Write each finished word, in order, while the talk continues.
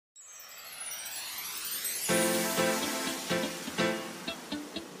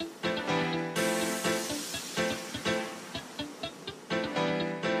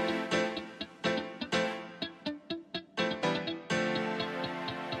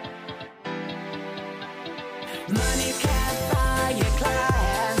Money can't buy your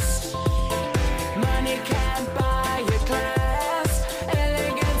class. Money can't buy your class.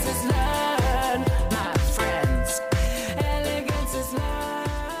 Elegance is learned, my friends. Elegance is learned.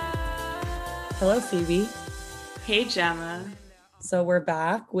 Hello, Phoebe. Hey, Gemma. So we're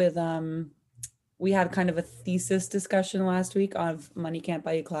back with we had kind of a thesis discussion last week of Money Can't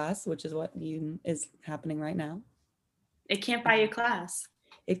Buy You Class, which is what is happening right now. It can't buy you class.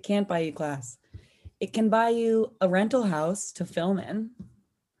 It can't buy you class. It can buy you a rental house to film in.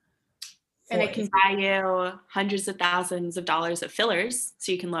 And it can buy you hundreds of thousands of dollars of fillers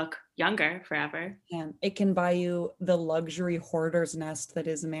so you can look younger forever. And it can buy you the luxury hoarder's nest that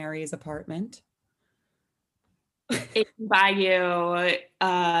is Mary's apartment. It can buy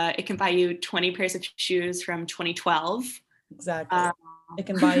you 20 pairs of shoes from 2012. Exactly. It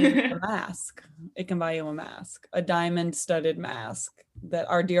can buy you a mask. It can buy you a mask, a diamond-studded mask that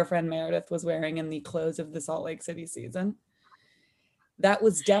our dear friend Meredith was wearing in the close of the Salt Lake City season. That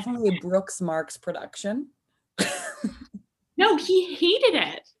was definitely a Brooks Marks production. No, he hated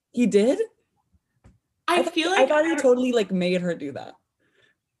it. He did? I thought he totally made her do that.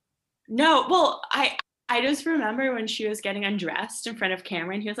 No, well, I just remember when she was getting undressed in front of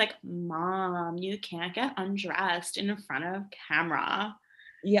camera and he was like, Mom, you can't get undressed in front of camera.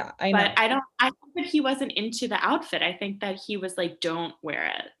 Yeah, I know. But I think that he wasn't into the outfit. I think that he was like, don't wear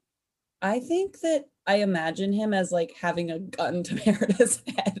it. I think that I imagine him as having a gun to Meredith's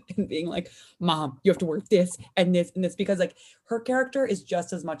head and being like, Mom, you have to wear this and this and this, because her character is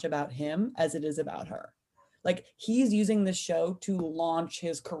just as much about him as it is about her. He's using the show to launch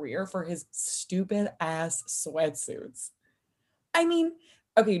his career for his stupid ass sweatsuits. I mean,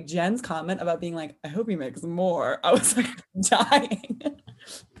 okay, Jen's comment about being like, I hope he makes more. I was dying.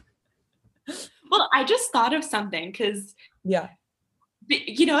 Well, I just thought of something because, yeah,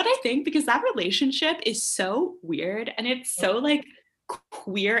 you know what I think? Because that relationship is so weird and it's so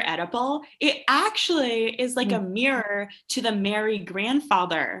queer edible. It actually is a mirror to the Mary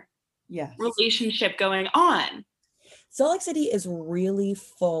grandfather relationship going on. Salt Lake City is really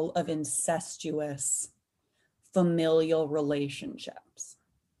full of incestuous familial relationships.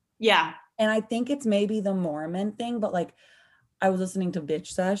 Yeah. And I think it's maybe the Mormon thing, but I was listening to Bitch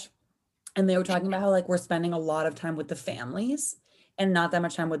Sesh and they were talking about how we're spending a lot of time with the families and not that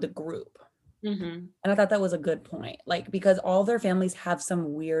much time with the group. Mm-hmm. And I thought that was a good point. Because all their families have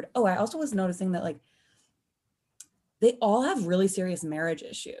some weird, I also was noticing that they all have really serious marriage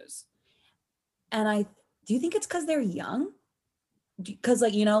issues. And do you think it's because they're young? Because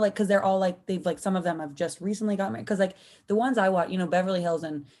because they're all they've some of them have just recently got married. Because the ones I watch, Beverly Hills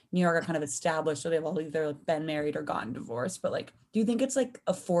and New York are kind of established, so they've all either been married or gotten divorced. But do you think it's a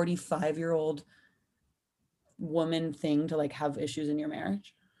 45-year-old woman thing to have issues in your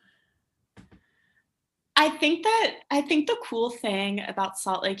marriage? I think the cool thing about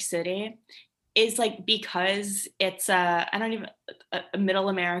Salt Lake City is because it's a middle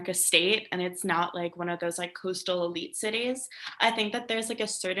America state and it's not one of those coastal elite cities. I think that there's a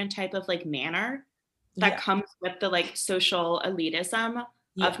certain type of manner that comes with the social elitism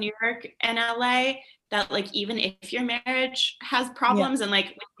of New York and LA, that even if your marriage has problems, and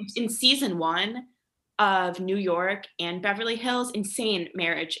in season 1 of New York and Beverly Hills, insane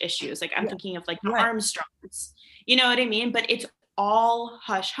marriage issues. I'm thinking of the Armstrongs, you know what I mean? But it's all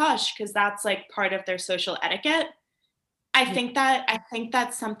hush hush because that's part of their social etiquette. I think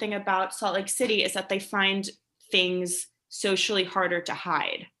that's something about Salt Lake City, is that they find things socially harder to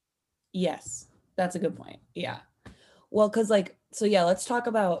hide. Yes, that's a good point. Yeah. Well, because let's talk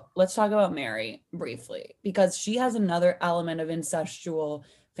about Mary briefly, because she has another element of incestual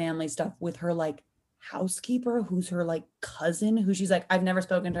family stuff with her housekeeper, who's her cousin, who she's I've never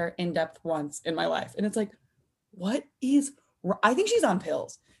spoken to her in depth once in my life. And it's what is, I think she's on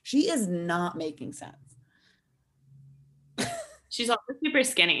pills. She is not making sense. She's also super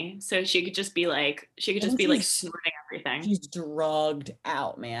skinny, so she could just be snorting everything. She's drugged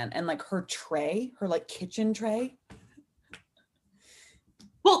out, man. And her tray, her kitchen tray.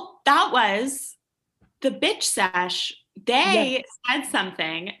 Well, that was the Bitch Sesh. They said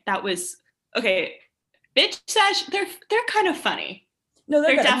something that was okay. Bitch Sesh, they're kind of funny. No,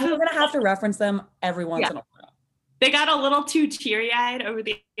 they're definitely, we're gonna have to reference them every once in a while. They got a little too teary-eyed over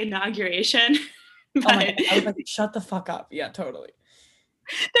the inauguration. But oh my God. I was shut the fuck up. Yeah, totally.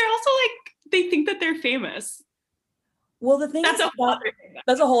 They're also they think that they're famous. Well, the thing that's a whole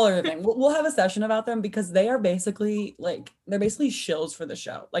other thing. We'll have a session about them, because they are basically they're basically shills for the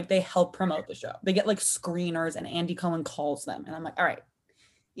show. They help promote the show. They get screeners, and Andy Cohen calls them, and I'm all right,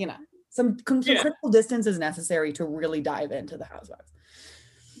 some critical distance is necessary to really dive into the Housewives.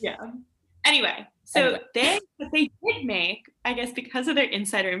 Yeah. Anyway, so they did make, I guess because of their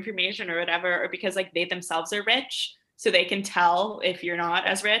insider information or whatever, or because like they themselves are rich, so they can tell if you're not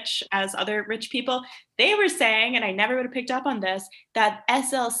as rich as other rich people. They were saying, and I never would have picked up on this, that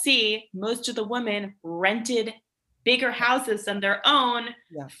SLC, most of the women rented bigger houses than their own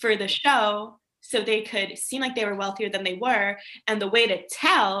for the show, so they could seem like they were wealthier than they were. And the way to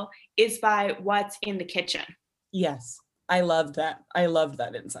tell is by what's in the kitchen. Yes, I loved that. I loved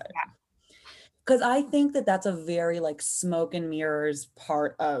that insight. Yeah. Because I think that that's a very like smoke and mirrors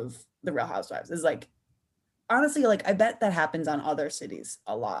part of the Real Housewives is like, honestly, like I bet that happens on other cities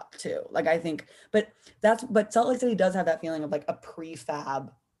a lot too. Like I think, but Salt Lake City does have that feeling of like a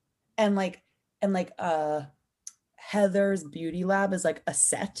prefab, and Heather's Beauty Lab is like a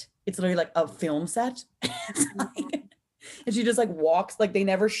set. It's literally like a film set. And she just like walks, like they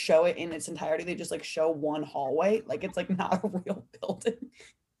never show it in its entirety. They just like show one hallway. Like it's like not a real building.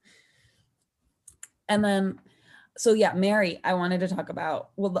 And then, so yeah, Mary, I wanted to talk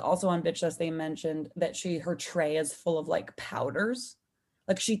about, well, also on Bitchless, they mentioned that her tray is full of like powders.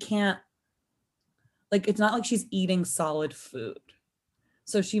 Like she can't, like, it's not like she's eating solid food.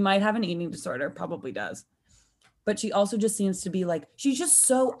 So she might have an eating disorder, probably does. But she also just seems to be like, she's just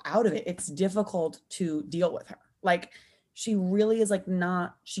so out of it. It's difficult to deal with her. Like she really is like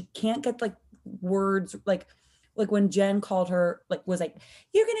not, she can't get like words, like when Jen called her, like was like,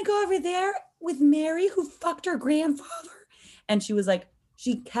 you're going to go over there with Mary who fucked her grandfather. And she was like,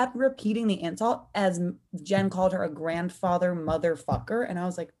 she kept repeating the insult as Jen called her a grandfather motherfucker. And I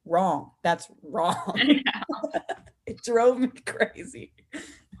was like, wrong. That's wrong. It drove me crazy.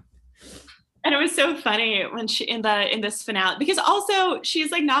 And it was so funny when she in this finale, because also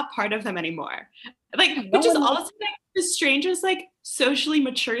she's like not part of them anymore. Like, which is also like the strangest, like socially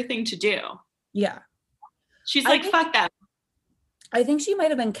mature thing to do. Yeah. She's like, fuck that. I think she might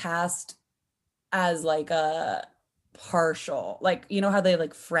have been cast as like a partial, like, you know how they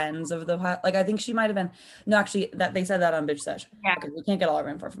like friends of the, like, I think she might have been, no, actually that they said that on Bitch Sesh. Yeah. Okay, we can't get all our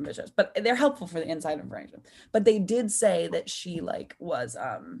info from Bitch Sesh, but they're helpful for the inside information. But they did say that she like was,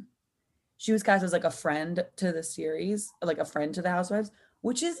 she was cast as like a friend to the series, like a friend to the Housewives,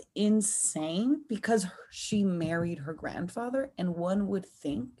 which is insane because she married her grandfather, and one would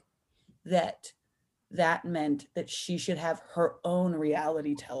think that meant that she should have her own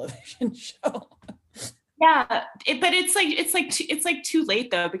reality television show. Yeah, but it's like too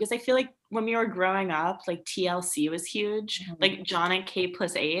late though, because I feel like when we were growing up, like TLC was huge, like John and Kate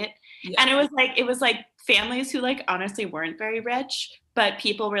plus 8, and it was like families who like honestly weren't very rich, but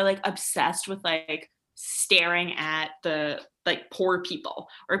people were like obsessed with like staring at the like poor people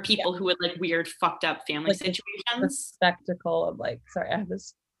or people who had like weird fucked up family like situations. The spectacle of like, sorry, I have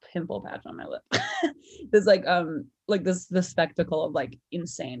this pimple patch on my lip. There's like the spectacle of like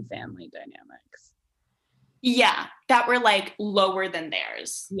insane family dynamics. Yeah, that were like lower than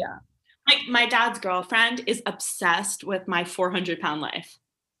theirs. Yeah. Like my dad's girlfriend is obsessed with My 400-Pound Life.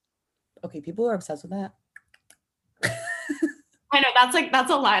 Okay, people are obsessed with that. I know, that's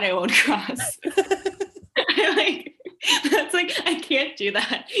a line I won't cross. That's like, I can't do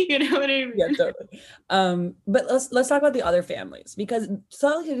that. You know what I mean? Yeah, totally. But let's talk about the other families, because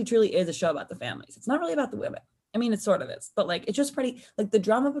Salt Lake City truly is a show about the families. It's not really about the women. I mean, it sort of is, but like, it's just pretty, like the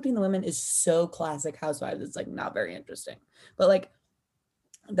drama between the women is so classic Housewives. It's like not very interesting, but like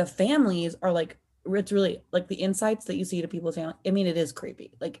the families are like, it's really like the insights that you see to people's family. I mean, it is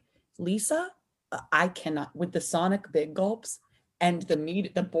creepy. Like Lisa, I cannot, with the Sonic big gulps and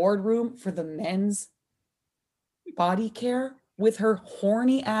the boardroom for the men's body care with her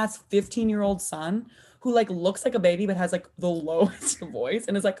horny ass 15-year-old son who like looks like a baby but has like the lowest voice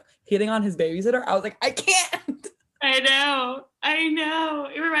and is like hitting on his babysitter. I was like, I can't. I know.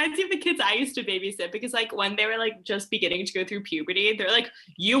 It reminds me of the kids I used to babysit, because like when they were like just beginning to go through puberty, they're like,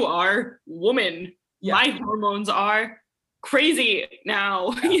 you are woman. Yeah. My hormones are crazy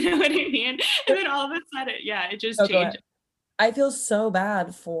now. You know what I mean? And then all of a sudden, it just changed. I feel so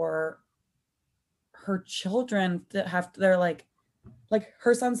bad for her children that they're like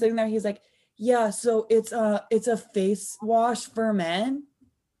her son's sitting there, he's like, yeah, so it's a face wash for men,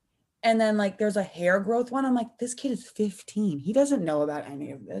 and then like there's a hair growth one. I'm like, this kid is 15, he doesn't know about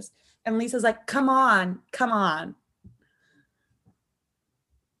any of this. And Lisa's like, come on.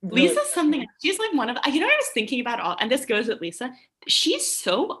 Lisa's something, she's like one of the, you know what I was thinking about, all, and this goes with Lisa, she's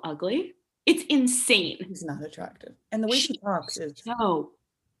so ugly, it's insane. She's not attractive, and the way she talks is so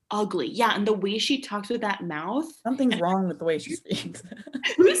ugly. Yeah, and the way she talks with that mouth. Something's wrong with the way she speaks.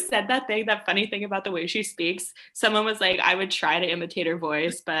 Who said that funny thing about the way she speaks? Someone was like, I would try to imitate her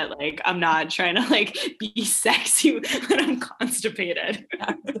voice, but like I'm not trying to like be sexy when I'm constipated.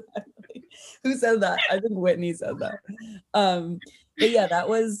 Who said that? I think Whitney said that. But yeah, that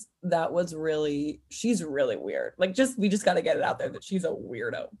was really, she's really weird. Like, we just got to get it out there that she's a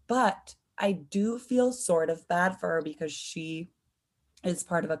weirdo. But I do feel sort of bad for her because she is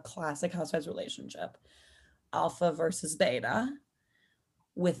part of a classic Housewives relationship, alpha versus beta,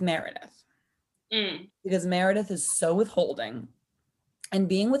 with Meredith. Because Meredith is so withholding. And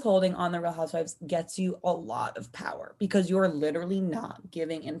being withholding on the Real Housewives gets you a lot of power because you're literally not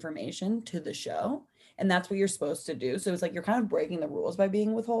giving information to the show. And that's what you're supposed to do. So it's like you're kind of breaking the rules by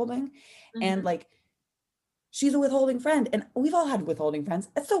being withholding. And like, she's a withholding friend. And we've all had withholding friends.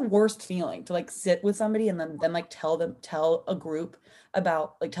 It's the worst feeling to like sit with somebody and then like tell a group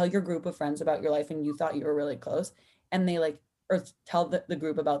about, like, tell your group of friends about your life and you thought you were really close. And they like, or tell the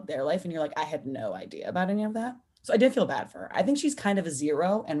group about their life. And you're like, I had no idea about any of that. So I did feel bad for her. I think she's kind of a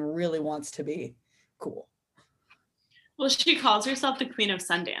zero and really wants to be cool. Well, she calls herself the Queen of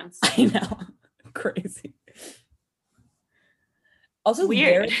Sundance. I know. Crazy. Also,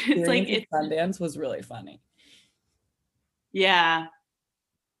 weird. It's like Sundance was really funny. Yeah.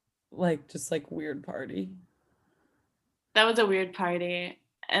 Like, just like weird party. That was a weird party.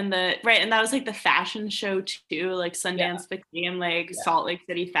 And and that was like the fashion show too. Like Sundance became like Salt Lake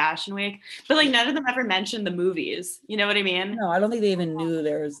City Fashion Week. But like none of them ever mentioned the movies. You know what I mean? No, I don't think they even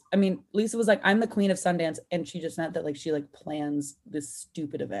knew I mean, Lisa was like, I'm the Queen of Sundance. And she just meant that like she like plans this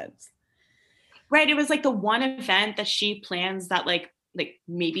stupid events. Right. It was like the one event that she plans that like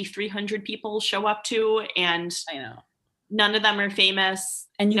maybe 300 people show up to. And I know. None of them are famous.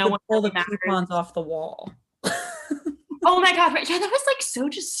 And you can pull the coupons off the wall. Oh my God. Right. Yeah, that was like so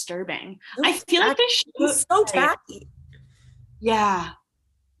disturbing. I feel like this show was so tacky. Yeah.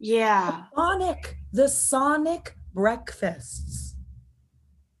 Yeah. The Sonic breakfasts.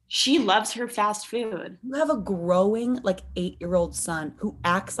 She loves her fast food. You have a growing like 8-year-old son who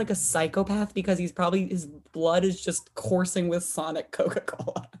acts like a psychopath because his blood is just coursing with Sonic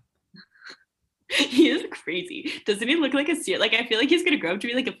Coca-Cola. He is crazy. Doesn't he look like I feel like he's gonna grow up to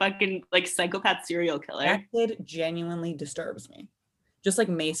be like a fucking like psychopath serial killer. That kid genuinely disturbs me. Just like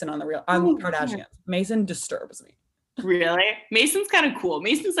Mason on Kardashians. Mason disturbs me. Really? Mason's kind of cool.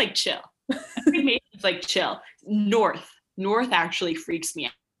 Mason's like chill. I think Mason's like chill. North actually freaks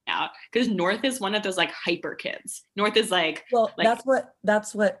me out because North is one of those like hyper kids. North is like, well,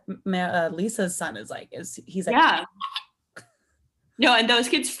 that's what Lisa's son is like. He's like, yeah. No, and those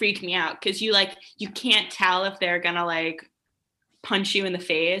kids freak me out because you can't tell if they're gonna like punch you in the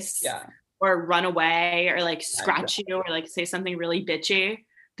face, or run away, or like scratch you, or like say something really bitchy.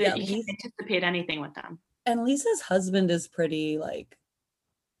 You can't anticipate anything with them. And Lisa's husband is pretty like,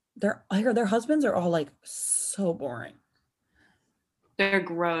 their husbands are all like so boring. They're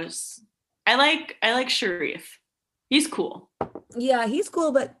gross. I like Sharif. He's cool. Yeah, he's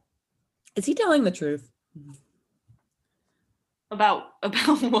cool, but is he telling the truth? About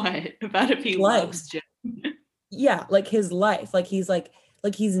what? About if he loves Jim? Yeah, like his life. Like he's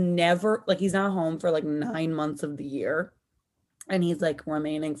never, like he's not home for like 9 months of the year, and he's like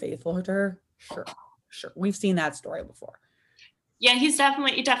remaining faithful to her. Sure. We've seen that story before. Yeah, he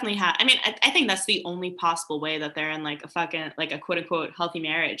definitely has. I mean, I think that's the only possible way that they're in like a fucking like a quote unquote healthy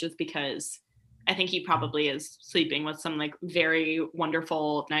marriage is because I think he probably is sleeping with some like very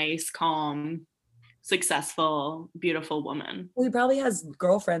wonderful, nice, calm, successful, beautiful woman. Well, he probably has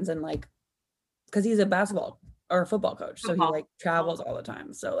girlfriends and like, because he's a basketball or a football coach, so he like travels all the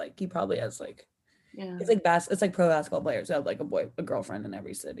time. So like he probably has like, it's like it's like pro basketball players who have like a girlfriend in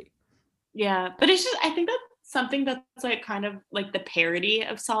every city. Yeah, but it's just, I think that's something that's like kind of like the parody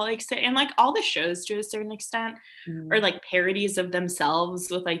of Salt Lake City, and like all the shows to a certain extent are like parodies of themselves,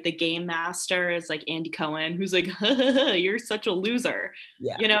 with like the game master is like Andy Cohen, who's like, you're such a loser.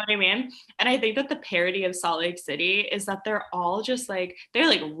 Yeah. You know what I mean? And I think that the parody of Salt Lake City is that they're all just like, they're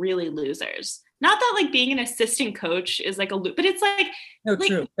like really losers. Not that like being an assistant coach is like but it's like, no, like,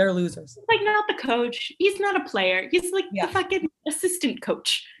 true. They're losers. Like not the coach. He's not a player. He's like the fucking assistant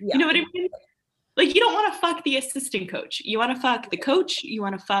coach. You know what I mean? Like, you don't want to fuck the assistant coach. You want to fuck the coach. You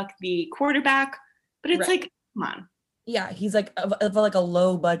want to fuck the quarterback. But it's like, come on. Yeah, he's like of like a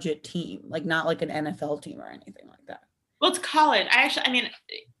low budget team, like not like an NFL team or anything like that. Well, it's college. I mean,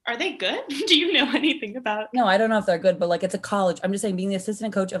 are they good? Do you know anything about? No, I don't know if they're good, but like it's a college. I'm just saying being the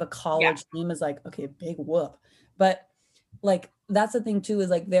assistant coach of a college team is like, okay, big whoop. But like, that's the thing too, is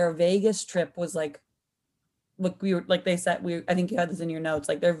like their Vegas trip was like, look, we were like they said, I think you had this in your notes,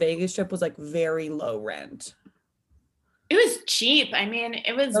 like their Vegas trip was like very low rent. It was cheap. I mean,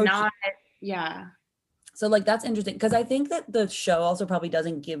 it was not cheap. Yeah. So like that's interesting because I think that the show also probably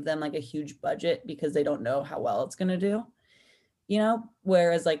doesn't give them like a huge budget because they don't know how well it's gonna do. you know,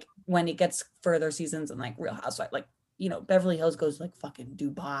 whereas like when it gets further seasons and like Real Housewives, like, you know, Beverly Hills goes like fucking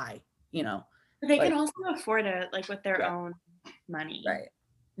Dubai, you know. But they like, can also afford it like with their Yeah. own money.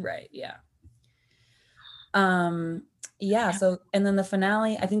 right, yeah. Yeah, so and then the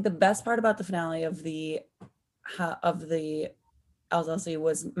finale, I think the best part about the finale of the LLC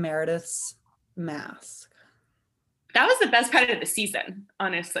was Meredith's mask. That was the best part of the season,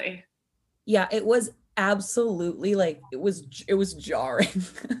 honestly. Yeah, it was absolutely like it was jarring.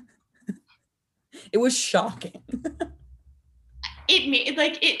 It was shocking. It made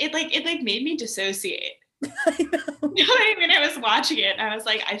it made me dissociate. I know. You know what I mean? I was watching it and I was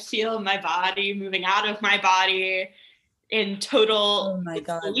like, I feel my body moving out of my body in total Oh my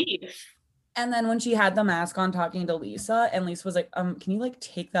God. disbelief. And then when she had the mask on talking to Lisa, and Lisa was like, can you like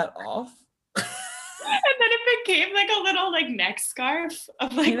take that off? And then it became like a little like neck scarf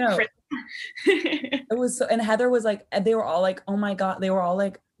of like It was so, and Heather was like, they were all like, oh my God, they were all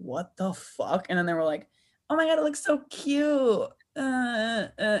like, what the fuck? And then they were like, oh my God, it looks so cute.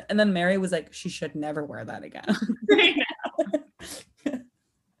 And then Mary was like, she should never wear that again.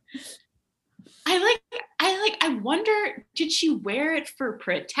 I wonder, did she wear it for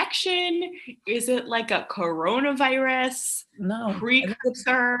protection? Is it like a coronavirus No,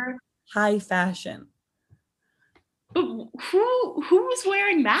 precursor? High fashion. But who's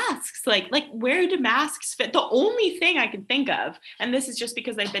wearing masks? Like where do masks fit? The only thing I can think of, and this is just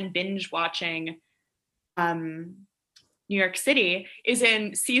because I've been binge watching New York City, is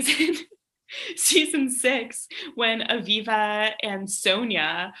in season 6 when Aviva and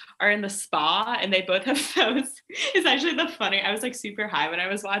Sonia are in the spa and they both have those. It's actually the funny. I was like super high when I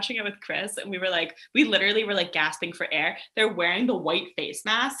was watching it with Chris, and we literally were like gasping for air. They're wearing the white face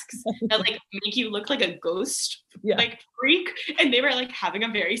masks that like make you look like a ghost, like freak, and they were like having a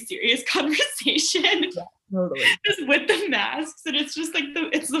very serious conversation. Yeah, totally. Just with the masks, and it's just like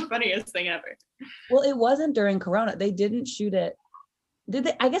it's the funniest thing ever. Well, it wasn't during Corona. They didn't shoot it. Did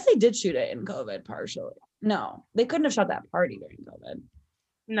they? I guess they did shoot it in COVID partially. No, they couldn't have shot that party during COVID.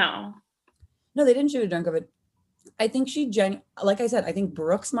 No, they didn't shoot it during COVID. I think like I said, I think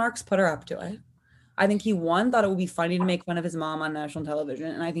Brooks Marks put her up to it. I think he, one, thought it would be funny to make fun of his mom on national television.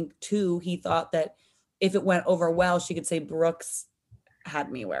 And I think, two, he thought that if it went over well, she could say Brooks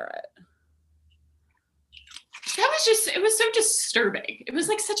had me wear it. It was so disturbing. It was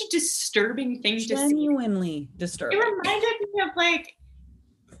like such a disturbing thing to see. Genuinely disturbing. It reminded me of like,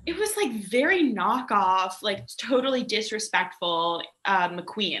 it was like very knockoff, like totally disrespectful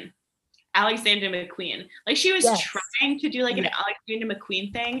McQueen. Alexander McQueen. Like she was trying to do like an Alexander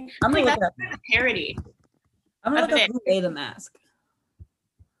McQueen thing. I'm like that's a parody. I'm gonna look up who made the mask.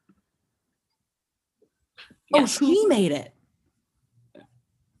 Yeah. Oh, she made it.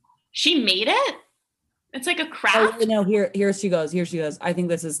 She made it? It's like a craft. Oh no, here she goes. I think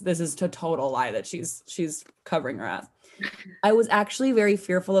this is a total lie that she's covering her ass. I was actually very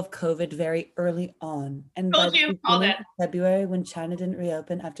fearful of COVID very early on. And by the beginning of February, when China didn't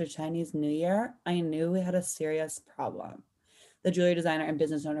reopen after Chinese New Year, I knew we had a serious problem. The jewelry designer and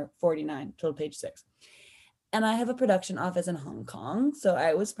business owner, 49, told Page 6. And I have a production office in Hong Kong, so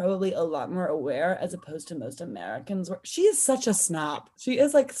I was probably a lot more aware as opposed to most Americans. She is such a snob. She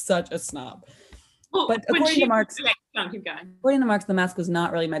is like such a snob. Well, but according to Marks, the mask was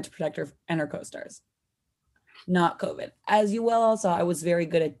not really meant to protect her and her co-stars. Not COVID. As you well all saw, I was very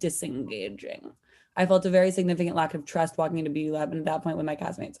good at disengaging. I felt a very significant lack of trust walking into Beauty Lab, and at that point with my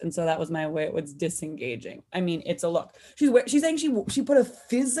castmates. And so that was my way. It was disengaging. I mean, it's a look. She's saying she put a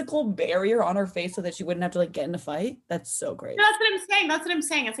physical barrier on her face so that she wouldn't have to like get in a fight. That's so great. No, that's what I'm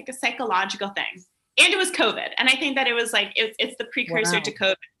saying. It's like a psychological thing. And it was COVID. And I think that it was like, it's the precursor to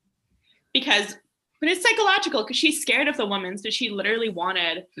COVID. But it's psychological because she's scared of the woman. So she literally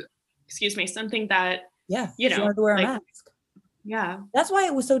wanted, something that, she wanted to wear a mask. Yeah. That's why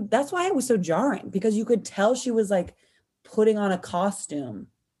it was so jarring, because you could tell she was like putting on a costume.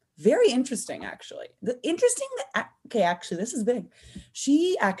 Very interesting, actually. Actually, this is big.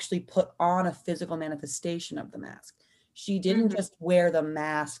 She actually put on a physical manifestation of the mask. She didn't just wear the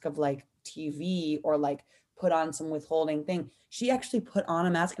mask of like TV or like put on some withholding thing. She actually put on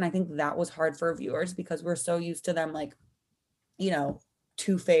a mask. And I think that was hard for viewers because we're so used to them like,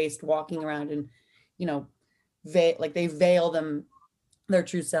 two-faced walking around and, they veil their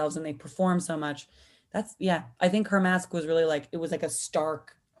true selves and they perform so much. I think her mask was really like, it was like a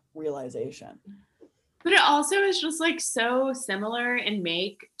stark realization. But it also is just like so similar in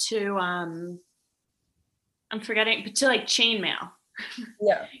make to, I'm forgetting, but to like chainmail.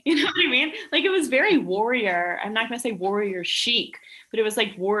 Yeah. You know what I mean? Like, it was very warrior. I'm not going to say warrior chic, but it was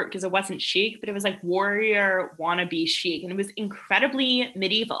like war, because it wasn't chic, but it was like warrior wannabe chic. And it was incredibly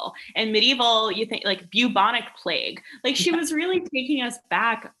medieval. And medieval, you think like bubonic plague. Like, she was really taking us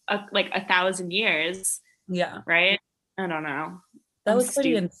back like 1,000 years. Yeah. Right? I don't know. That I'm was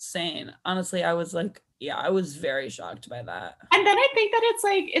pretty stupid. insane. Honestly, I was like, yeah, I was very shocked by that. And then I think that it's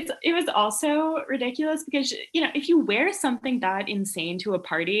like it was also ridiculous because, you know, if you wear something that insane to a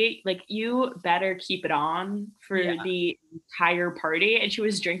party, like, you better keep it on for Yeah. the entire party. And she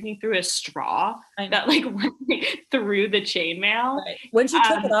was drinking through a straw I know. that like went through the chainmail. Right. When she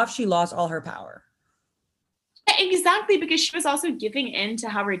took it off, she lost all her power. Exactly, because she was also giving in to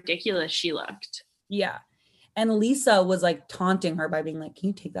how ridiculous she looked. Yeah. And Lisa was like taunting her by being like, can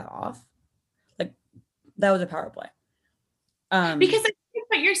you take that off? Like, that was a power play. Because I think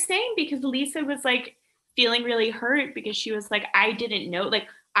what you're saying, because Lisa was like feeling really hurt because she was like, I didn't know, like,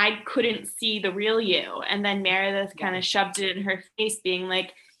 I couldn't see the real you. And then Meredith kind of shoved it in her face, being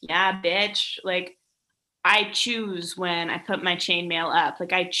like, yeah, bitch, like, I choose when I put my chainmail up.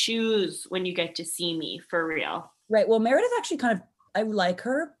 Like, I choose when you get to see me for real. Right. Well, Meredith actually kind of, I like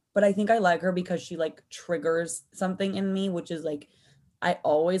her, but I think I like her because she like triggers something in me, which is like, I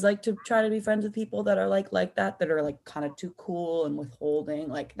always like to try to be friends with people that are like that are like kind of too cool and withholding.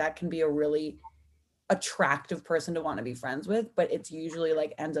 Like, that can be a really attractive person to want to be friends with, but it's usually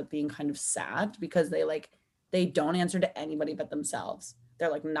like ends up being kind of sad because they don't answer to anybody but themselves.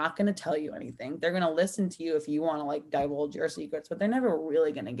 They're like not going to tell you anything. They're going to listen to you if you want to like divulge your secrets, but they're never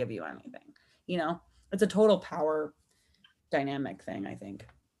really going to give you anything. You know, it's a total power dynamic thing, I think.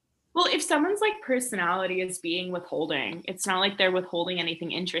 Well, if someone's like personality is being withholding, it's not like they're withholding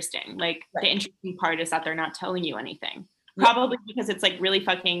anything interesting. Like, Right. the interesting part is that they're not telling you anything. Yeah. Probably because it's like really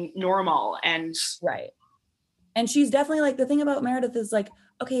fucking normal. And Right. And she's definitely like, the thing about Meredith is like,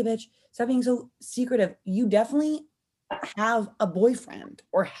 okay, bitch, stop being so secretive. You definitely have a boyfriend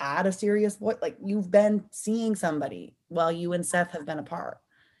or had a serious boy. Like, you've been seeing somebody while you and Seth have been apart.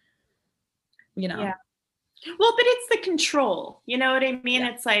 You know? Yeah. Well, but it's the control, you know what I mean? Yeah.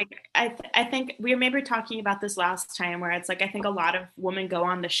 It's like, I think we were talking about this last time, where it's like, I think a lot of women go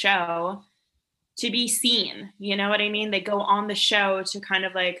on the show to be seen, you know what I mean? They go on the show to kind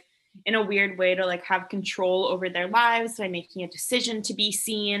of like, in a weird way, to like have control over their lives by making a decision to be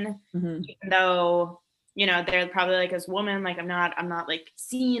seen, Mhm. even though, you know, they're probably like, as a woman, like, I'm not like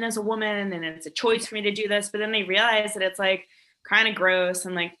seen as a woman, and it's a choice for me to do this. But then they realize that it's like kind of gross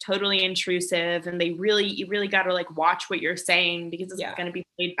and like totally intrusive, and you really got to like watch what you're saying because it's going to be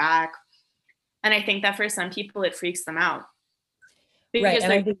played back. And I think that for some people it freaks them out. Right.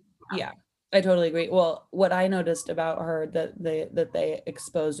 And I think, yeah, I totally agree. Well, what I noticed about her that they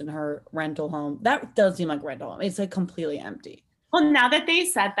exposed in her rental home, that does seem like rental home. It's like completely empty. Well, now that they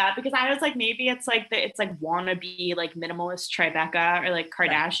said that, because I was like, maybe it's like wannabe like minimalist Tribeca or like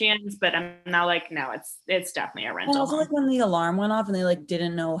Kardashians, but I'm now like, no, it's definitely a rental. And also home. like when the alarm went off and they like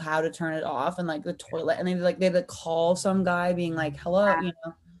didn't know how to turn it off, and like the toilet, and they had to call some guy being like, hello, you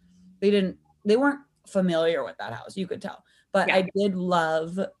know, they weren't familiar with that house, you could tell. But I did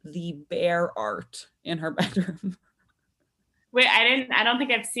love the bear art in her bedroom. Wait, I don't think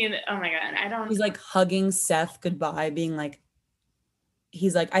I've seen it. Oh my God. He's like hugging Seth goodbye, being like,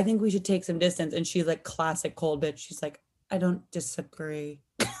 he's like, I think we should take some distance. And she's like, classic cold bitch. She's like, I don't disagree.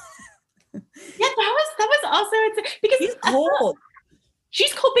 Yeah, that was also, it's because he's cold.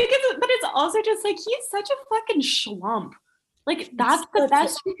 She's cold but it's also just like, he's such a fucking schlump. Like, that's the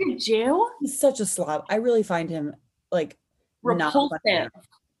best you could do. He's such a slob. I really find him like repulsive.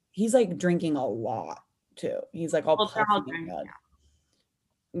 He's like drinking a lot too. He's like all puffy.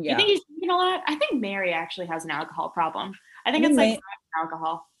 Yeah. You think he's drinking a lot? I think Mary actually has an alcohol problem. I think it's like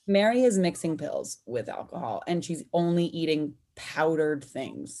alcohol. Mary is mixing pills with alcohol, and she's only eating powdered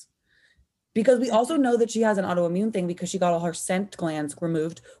things. Because we also know that she has an autoimmune thing because she got all her scent glands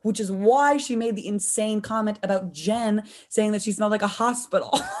removed, which is why she made the insane comment about Jen saying that she smelled like a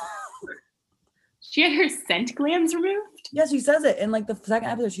hospital. She had her scent glands removed? Yes, she says it in like the second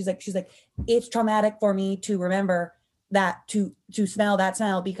episode. She's like, it's traumatic for me to remember that to smell that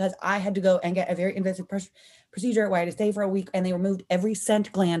smell, because I had to go and get a very invasive procedure where I had to stay for a week, and they removed every scent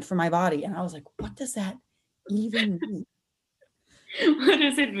gland from my body. And I was like, what does that even mean? What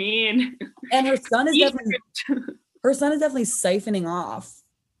does it mean? And her son is definitely siphoning off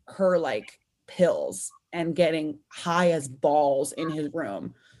her like pills and getting high as balls in his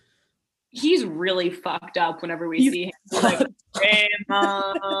room. He's really fucked up whenever we see him. He's like, hey,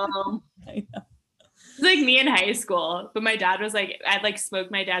 Mom. I know. It's like me in high school, but my dad was like, I'd like smoke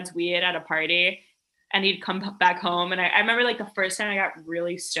my dad's weed at a party, and he'd come back home. And I remember like the first time I got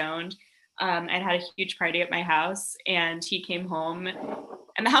really stoned, I'd had a huge party at my house, and he came home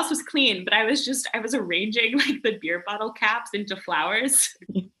and the house was clean, but I was arranging like the beer bottle caps into flowers.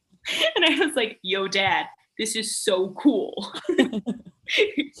 And I was like, yo, Dad, this is so cool.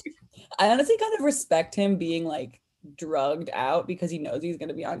 I honestly kind of respect him being like drugged out because he knows he's going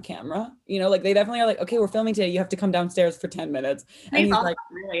to be on camera. You know, like they definitely are like, okay, we're filming today. You have to come downstairs for 10 minutes. And he's like,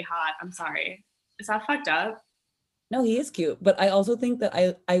 really hot. I'm sorry. Is that fucked up? No, he is cute. But I also think that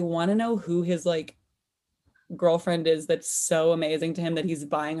I want to know who his like girlfriend is that's so amazing to him that he's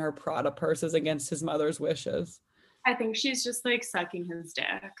buying her Prada purses against his mother's wishes. I think she's just like sucking his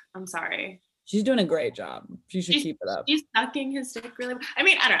dick. I'm sorry. She's doing a great job. She should keep it up. She's sucking his dick really. I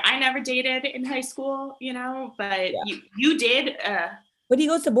mean, I don't know. I never dated in high school, you know, but you did. But he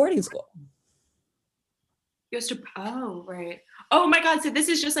goes to boarding school. He goes to, oh, right. Oh my God. So this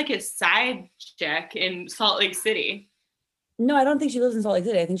is just like his side chick in Salt Lake City. No, I don't think she lives in Salt Lake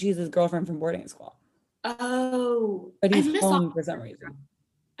City. I think she's his girlfriend from boarding school. Oh. But he's home for some reason.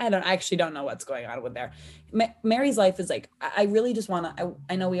 I actually don't know what's going on with there. Mary's life is like, I really just want to,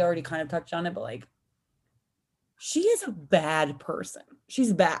 I know we already kind of touched on it, but like, she is a bad person.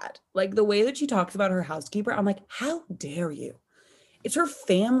 She's bad. Like the way that she talks about her housekeeper, I'm like, how dare you? It's her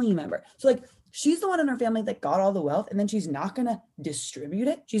family member. So like, she's the one in her family that got all the wealth, and then she's not going to distribute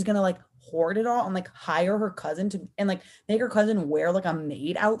it. She's going to like hoard it all and like hire her cousin to, and like make her cousin wear like a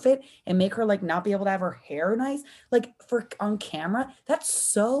maid outfit and make her like not be able to have her hair nice, like for on camera. That's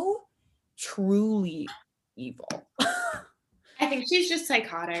so truly evil. I think she's just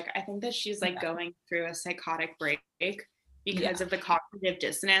psychotic. I think that she's like going through a psychotic break because of the cognitive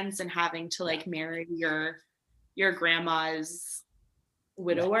dissonance and having to like marry your grandma's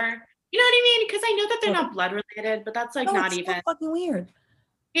widower. You know what I mean? Because I know that they're not blood related, but that's like not even so fucking weird.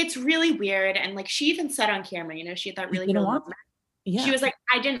 It's really weird. And like she even said on camera, you know, she had that really real moment. Yeah. She was like,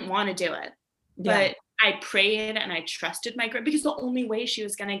 I didn't want to do it, but I prayed and I trusted my grandma, because the only way she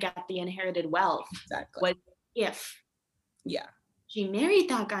was going to get the inherited wealth was if she married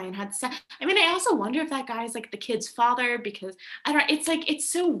that guy and had sex. I mean, I also wonder if that guy is like the kid's father, because I don't, it's like, it's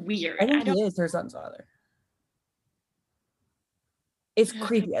so weird. I think he is her son's father. It's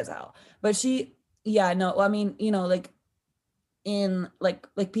creepy as hell. But she, I mean, you know, like in like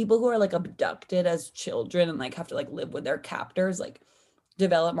people who are like abducted as children and like have to like live with their captors, like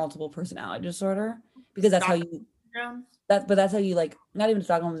develop multiple personality disorder, because that's how you, that's how you like, not even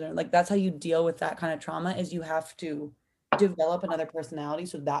Stockholm syndrome, like that's how you deal with that kind of trauma, is you have to develop another personality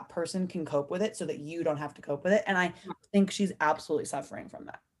so that person can cope with it so that you don't have to cope with it. And I think she's absolutely suffering from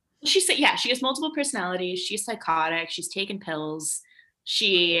that. She said, she has multiple personalities. She's psychotic. She's taken pills.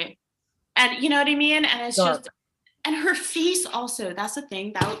 And you know what I mean? And it's just, and her face also, that's the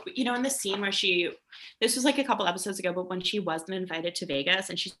thing that, you know, in the scene where this was like a couple episodes ago, but when she wasn't invited to Vegas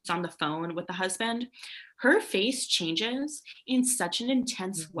and she's on the phone with the husband, her face changes in such an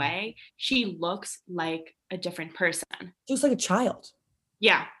intense way. She looks like a different person. She looks like a child.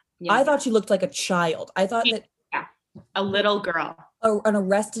 Yeah. I thought she looked like a child. I thought that a little girl. An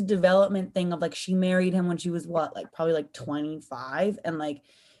Arrested Development thing of like, she married him when she was what, like probably like 25, and like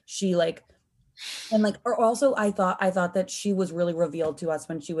she like, and like, or also I thought that she was really revealed to us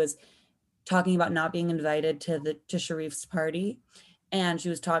when she was talking about not being invited to Sharif's party, and she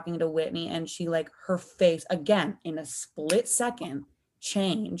was talking to Whitney, and she like, her face again in a split second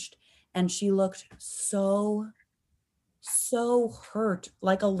changed, and she looked so hurt,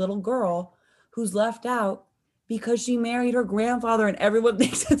 like a little girl who's left out because she married her grandfather, and everyone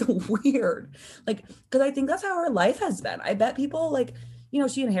thinks it's weird. Like, because I think that's how her life has been. I bet people like, you know,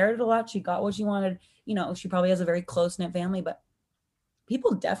 she inherited a lot. She got what she wanted. You know, she probably has a very close-knit family, but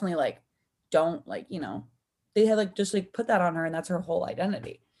people definitely like don't like, you know, they had like just like put that on her, and that's her whole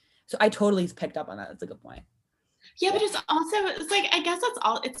identity. So I totally picked up on that. That's a good point. Yeah, but it's also, it's like, I guess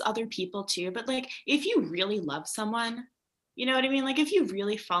it's other people too. But like, if you really love someone, you know what I mean? Like if you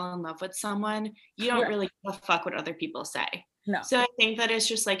really fall in love with someone, you don't really give a fuck what other people say. No. So I think that it's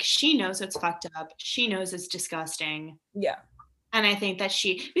just like, she knows it's fucked up. She knows it's disgusting. Yeah. And I think that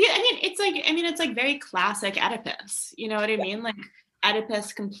it's like very classic Oedipus. You know what I mean? Like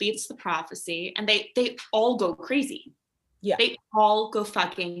Oedipus completes the prophecy, and they all go crazy. Yeah. They all go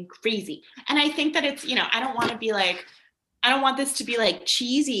fucking crazy. And I think that it's, you know, I don't want this to be like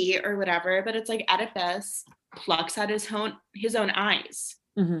cheesy or whatever, but it's like Oedipus plucks out his own eyes.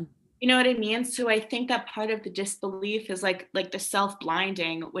 Mm-hmm. You know what I mean? So I think that part of the disbelief is like the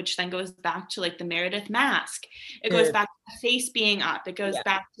self-blinding, which then goes back to like the Meredith mask. It goes back to the face being up. It goes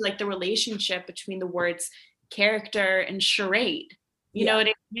back to like the relationship between the words character and charade. You know what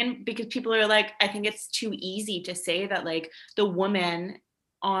I mean? Because people are like, I think it's too easy to say that like the women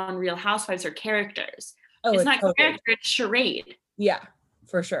on Real Housewives are characters. Oh, It's it's not totally. character, it's charade. Yeah,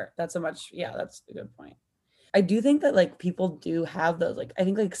 for sure. That's that's a good point. I do think that like people do have those, like, I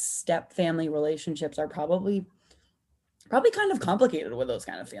think like step family relationships are probably kind of complicated with those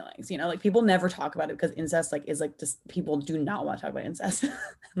kind of feelings, you know, like people never talk about it because incest like is like just people do not want to talk about incest.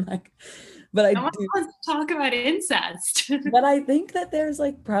 Like, but I No one do, wants to talk about incest. but I think that there's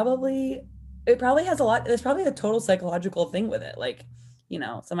like it probably has a lot, there's probably a total psychological thing with it, like, you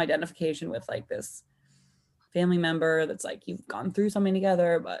know, some identification with like this family member that's like you've gone through something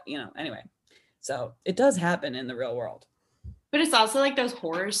together, but you know, anyway, so it does happen in the real world. But it's also like those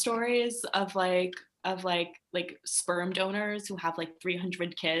horror stories of like sperm donors who have like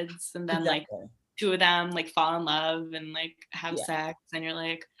 300 kids and then like Exactly. 2 of them like fall in love and like have Yeah. sex, and you're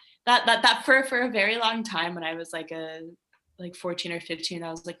like that for a very long time when I was like 14 or 15, that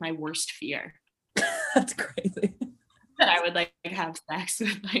was like my worst fear. That's crazy. That I would like have sex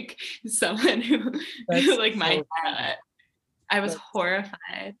with like someone who like my so dad. I was That's-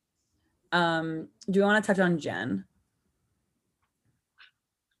 horrified. Do you want to touch on Jen?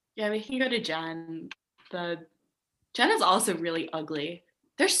 Yeah, we can go to Jen. Jen is also really ugly.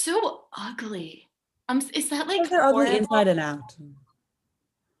 They're so ugly. Is that like They're ugly horrible? inside and out.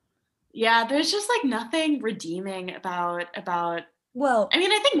 Yeah, there's just like nothing redeeming about. Well, I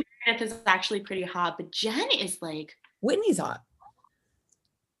mean, I think Meredith is actually pretty hot, but Jen is like, Whitney's hot.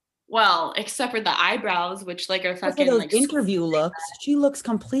 well, except for the eyebrows, which like are But for fucking those like. interview looks, she looks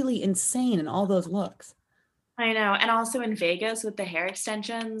completely insane in all those looks. I know, and also in Vegas with the hair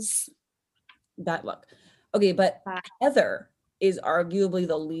extensions. That look. Okay, but Uh, Heather is arguably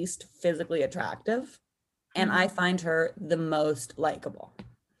the least physically attractive, and I Mhm. find her the most likable.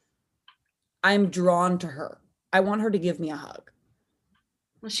 I'm drawn to her. I want her to give me a hug.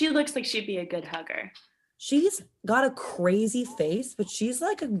 Well, she looks like she'd be a good hugger. She's got a crazy face, but she's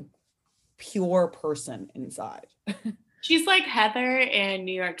like a pure person inside. She's like Heather in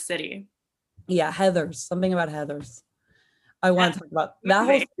New York City. Yeah, Heathers. Something about Heathers. I want to talk about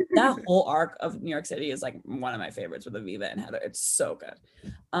that whole arc of New York City is like one of my favorites with Aviva and Heather. It's so good.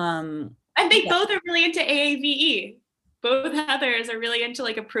 And they both are really into AAVE. Both Heathers are really into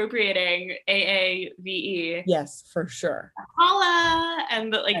like appropriating AAVE. Yes, for sure. Holla!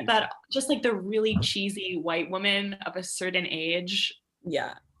 And like that, just like the really cheesy white woman of a certain age.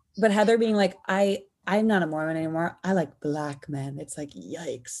 Yeah. But Heather being like, I'm not a Mormon anymore. I like black men. It's like,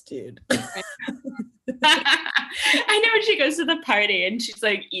 yikes, dude. I know when she goes to the party and she's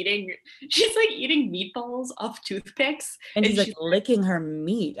like eating meatballs off toothpicks. And she's like licking her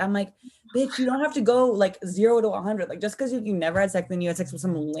meat. I'm like, bitch, you don't have to go like 0 to 100. Like just because you never had sex, then you had sex with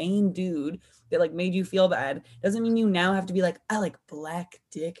some lame dude that like made you feel bad, doesn't mean you now have to be like, I like black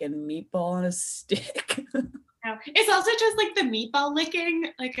dick and meatball on a stick. No. It's also just like the meatball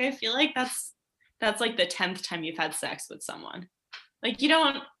licking. Like I feel like that's like the 10th time you've had sex with someone. Like you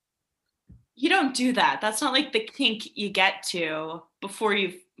don't do that. That's not like the kink you get to before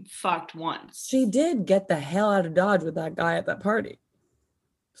you've fucked once. She did get the hell out of Dodge with that guy at that party.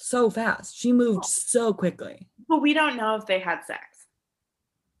 So fast. She moved so quickly. But we don't know if they had sex.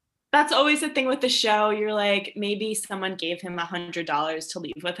 That's always the thing with the show. You're like, maybe someone gave him $100 to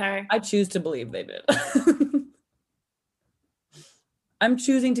leave with her. I choose to believe they did. I'm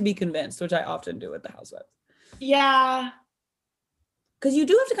choosing to be convinced, which I often do with the Housewives. Yeah. Because you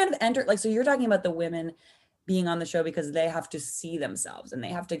do have to kind of enter, like, so you're talking about the women being on the show because they have to see themselves and they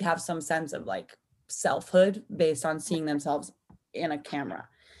have to have some sense of like selfhood based on seeing themselves in a camera.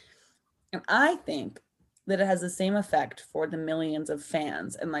 And I think that it has the same effect for the millions of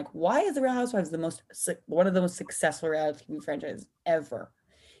fans. And like, why is The Real Housewives one of the most successful reality TV franchises ever?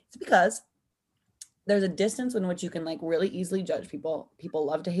 It's because there's a distance in which you can like really easily judge people. People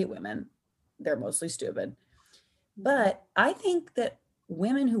love to hate women. They're mostly stupid. But I think that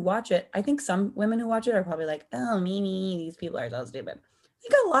women who watch it, I think some women who watch it are probably like, oh, me, these people are so stupid. I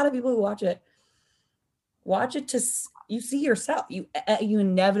think a lot of people who watch it to, you see yourself, you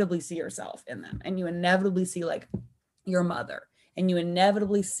inevitably see yourself in them, and you inevitably see like your mother, and you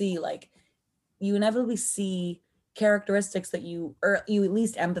inevitably see characteristics that you at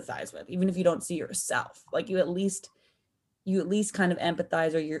least empathize with, even if you don't see yourself. Like you at least kind of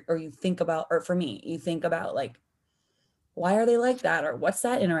empathize, or you think about, or for me, you think about like, why are they like that? Or what's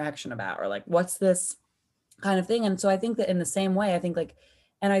that interaction about? Or like, what's this kind of thing? And so I think that in the same way, I think,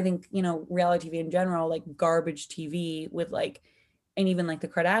 you know, reality TV in general, like garbage TV with like, and even like the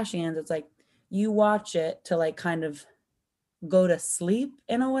Kardashians, it's like, you watch it to like kind of go to sleep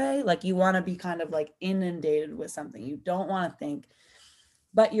in a way. Like you want to be kind of like inundated with something. You don't want to think.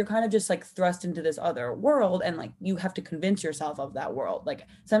 but you're kind of just like thrust into this other world, and like you have to convince yourself of that world. Like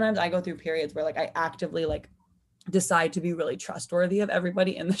sometimes I go through periods where like I actively like decide to be really trustworthy of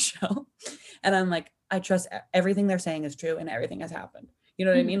everybody in the show, and I'm like, I trust everything they're saying is true and everything has happened. You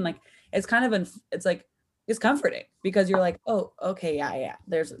know what I mean? Like it's kind of it's like it's comforting because you're like, oh, okay, yeah,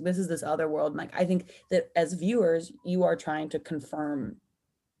 this is this other world. And like I think that as viewers, you are trying to confirm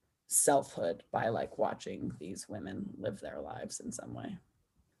selfhood by like watching these women live their lives in some way.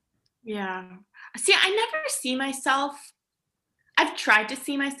 Yeah. See, I never see myself. I've tried to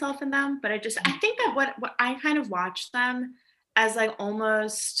see myself in them, but I think that what I kind of watch them as like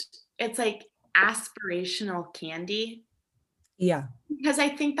almost, it's like aspirational candy, Yeah. because I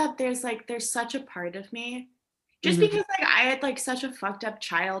think that there's such a part of me, just Mhm. because like I had like such a fucked up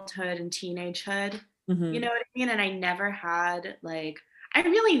childhood and teenagehood, you Mhm. know what I mean? And I never had like, I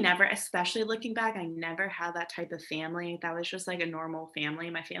really never, especially looking back, I never had that type of family that was just like a normal family.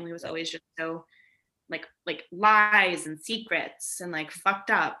 My family was Right. always just so like lies and secrets and like fucked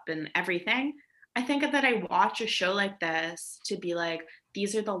up and everything. I think that I watch a show like this to be like,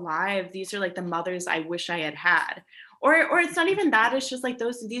 these are the lives, these are like the mothers I wish I had had. Or it's not even that, it's just like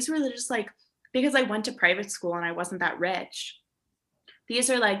these were just like, because I went to private school and I wasn't that rich. These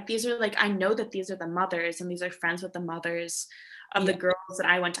are like I know that these are the mothers and these are friends with the mothers of the Yeah. girls that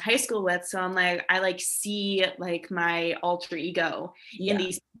I went to high school with. So I'm like, I like see like my alter ego in Yeah.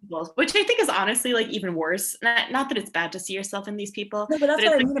 these people, which I think is honestly like even worse. Not that it's bad to see yourself in these people, No, but that's but what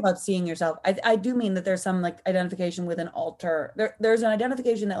it's I like, mean about seeing yourself. I do mean that there's some like identification with an alter. There's an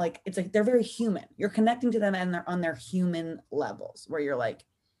identification that like it's like they're very human. You're connecting to them and they're on their human levels where you're like,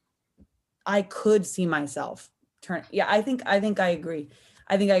 I could see myself turn. Yeah, I think I agree.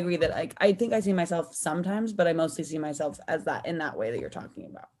 I think I agree that like I think I see myself sometimes, but I mostly see myself as that in that way that you're talking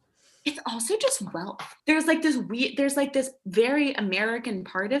about. it's also just wealth. There's like this very American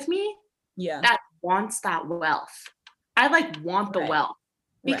part of me Yeah. that wants that wealth. I like want the Right. wealth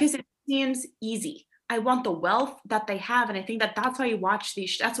Right. because it seems easy. I want the wealth that they have, and I think that that's why you watch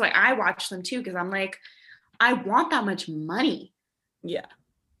these. That's why I watch them too, because I'm like, I want that much money. Yeah.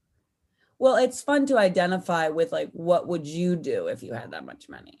 Well, it's fun to identify with like what would you do if you had that much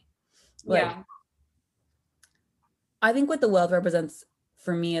money? Like Yeah, I think what the wealth represents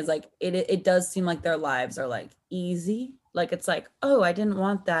for me is like it does seem like their lives are like easy. Like it's like, oh, I didn't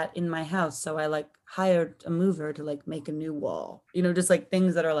want that in my house, so I like hired a mover to like make a new wall. You know, just like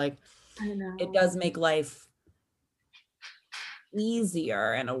things that are like I it know. does make life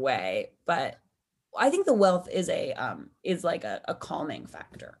easier in a way, but I think the wealth is like a calming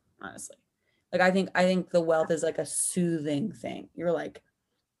factor, honestly. Like I think the wealth is like a soothing thing. You're like,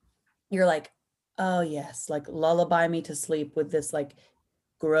 oh yes, like lullaby me to sleep with this like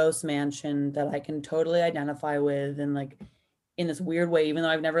gross mansion that I can totally identify with and like in this weird way, even though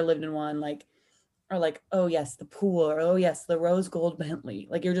I've never lived in one, like, or like, oh yes, the pool, or oh yes, the rose gold Bentley.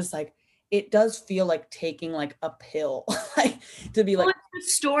 Like you're just like, it does feel like taking like a pill, like to be Well, like, it's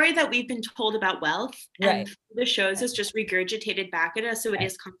the story that we've been told about wealth, right, and the shows is just regurgitated back at us. So it right,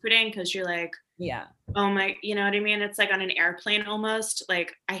 is comforting because you're like, yeah, oh my, you know what I mean? It's like on an airplane almost.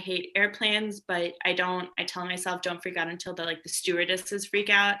 Like I hate airplanes, but I tell myself don't freak out until the stewardesses freak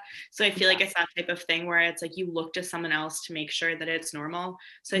out. So I feel yeah, like it's that type of thing where it's like you look to someone else to make sure that it's normal.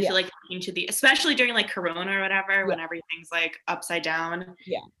 So I yeah, feel like looking to especially during like Corona or whatever, yeah, when everything's like upside down,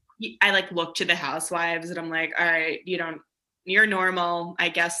 yeah. I like look to the housewives and I'm like, all right, you're normal. I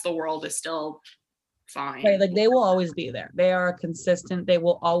guess the world is still Right, fine. like they will always be there. They are consistent. They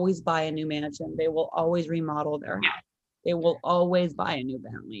will always buy a new mansion. They will always remodel their Yeah. house. They will always buy a new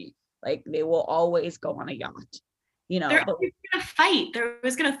Bentley. Like they will always go on a yacht. They're But always gonna fight. They're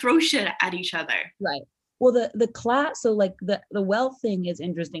always gonna throw shit at each other. right. Well, the class, so like the wealth thing is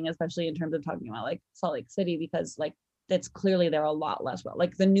interesting, especially in terms of talking about like Salt Lake City, because like that's clearly they're a lot less well.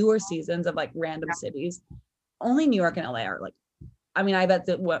 Like the newer seasons of like random cities, only New York and LA are like, I mean, I bet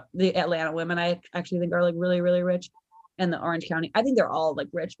that what the Atlanta women I actually think are like really, really rich. And the Orange County, I think they're all like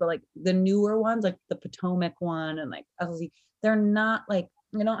rich, but like the newer ones, like the Potomac one and like LZ, they're not like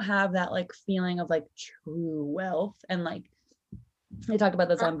they don't have that like feeling of like true wealth. And like they talked about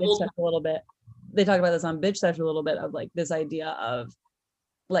this on Bitch Sesh a little bit. They talked about this on Bitch Sesh a little bit of like this idea of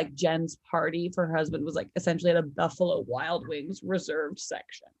like Jen's party for her husband was like essentially at a Buffalo Wild Wings reserved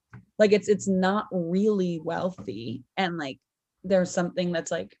section. Like it's not really wealthy, and like there's something that's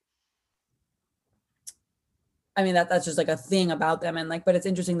like, I mean that's just like a thing about them, and like, but it's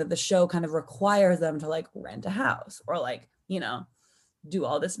interesting that the show kind of requires them to like rent a house or like, do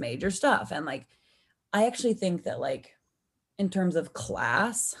all this major stuff. And like I actually think that like in terms of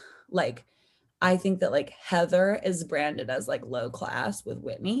class, like I think that like Heather is branded as like low class with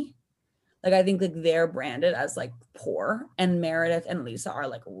Whitney. Like I think like they're branded as like poor, and Meredith and Lisa are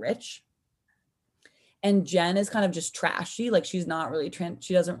like rich. And Jen is kind of just trashy. Like she's not really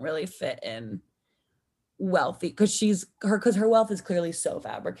she doesn't really fit in wealthy because her wealth is clearly so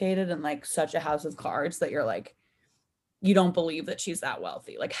fabricated and like such a house of cards that you're like, you don't believe that she's that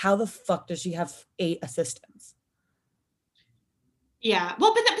wealthy. Like how the fuck does she have 8 assistants? Yeah.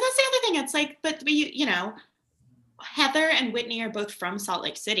 Well, but that's the other thing. It's like, but you know, Heather and Whitney are both from Salt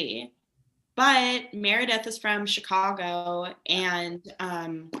Lake City, but Meredith is from Chicago and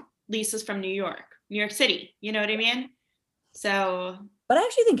Lisa's from New York City. You know what I mean? So. But I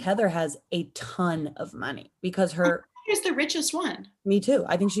actually think Heather has a ton of money because He's the richest one. Me too.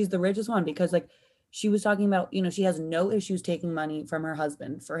 I think she's the richest one because like she was talking about, you know, she has no issues taking money from her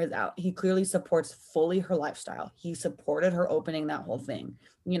husband for his out. He clearly supports fully her lifestyle. He supported her opening that whole thing,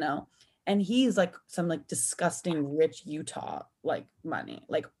 you know, and he's like some like disgusting rich Utah like money.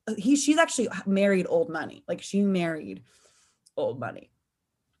 Like she's actually married old money. Like she married old money.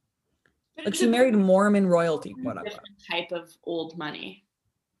 Like she married Mormon royalty, whatever. Different type of old money.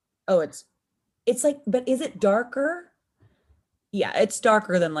 Oh, it's like, but is it darker? Yeah, it's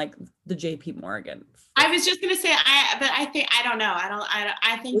darker than like the JP Morgan. I was just gonna say, I think I don't know.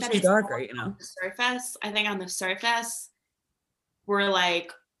 I think Which that is it's darker, you know. On the surface. I think on the surface, we're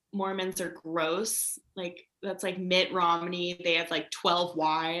like Mormons are gross. Like that's like Mitt Romney. They have like 12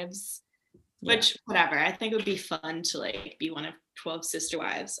 wives. Which whatever. I think it would be fun to like be one of 12 sister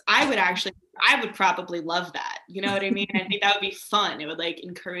wives. I would probably love that. You know what I mean? I think that would be fun. It would like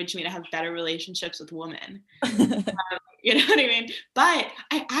encourage me to have better relationships with women. You know what I mean? But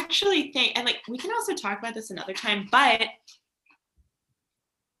I actually think, and like we can also talk about this another time, but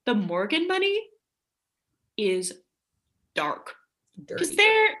the Morgan money is dark. Because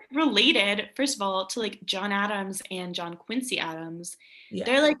they're related, first of all, to like John Adams and John Quincy Adams. Yeah.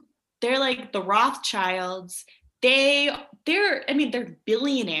 They're like the Rothschilds. They're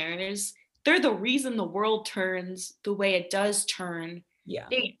billionaires. They're the reason the world turns the way it does turn. Yeah.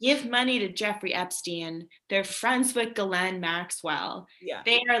 They give money to Jeffrey Epstein. They're friends with Ghislaine Maxwell. Yeah.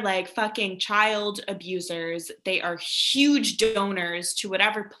 They are like fucking child abusers. They are huge donors to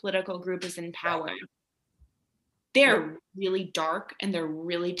whatever political group is in power. Right. They're really dark and they're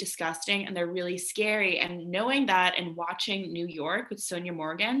really disgusting and they're really scary. And knowing that and watching New York with Sonja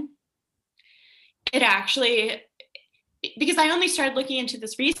Morgan, it actually, because I only started looking into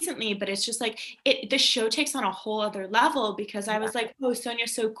this recently, but it's just like the show takes on a whole other level because I was like, oh,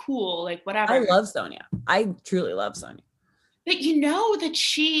 Sonja's so cool, like whatever. I love Sonja. I truly love Sonja. But you know that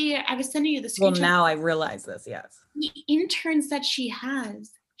I was sending you this. Well, now I realize this, yes. The interns that she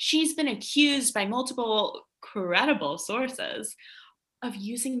has, she's been accused by multiple credible sources of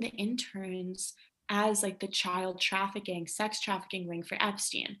using the interns as like the sex trafficking ring for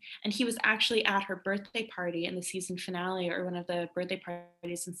Epstein. And he was actually at her birthday party in the season finale or one of the birthday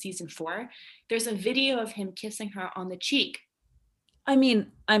parties in season 4. There's a video of him kissing her on the cheek. I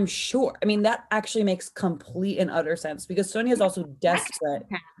mean, I'm sure. I mean, that actually makes complete and utter sense because Sonja is also desperate.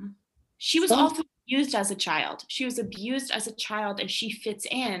 She was also abused as a child. And she fits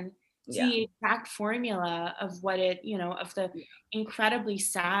in the exact formula of what it, you know, of the incredibly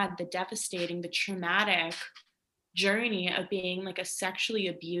sad, the devastating, the traumatic journey of being like a sexually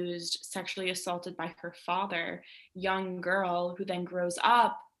abused, sexually assaulted by her father, young girl who then grows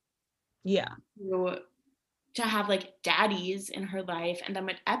up to have like daddies in her life, and then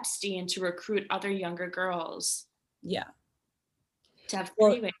with Epstein to recruit other younger girls. Yeah. To have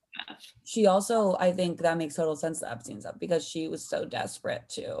three-way stuff. She also, I think that makes total sense that Epstein's up because she was so desperate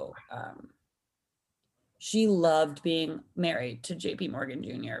to, she loved being married to JP Morgan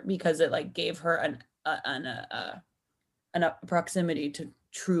Jr. because it like gave her a proximity to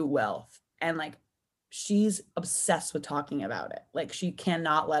true wealth. And like, she's obsessed with talking about it. Like she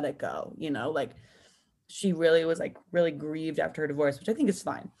cannot let it go, you know, like she really was like really grieved after her divorce, which I think is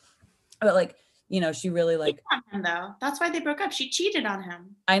fine. But like, you know, she really like on him though. That's why they broke up. She cheated on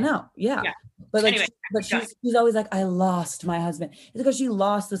him. I know. Yeah. But like, anyway, she's always like, I lost my husband. It's because she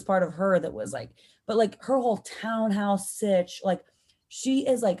lost this part of her that was like, but like her whole townhouse sitch, like she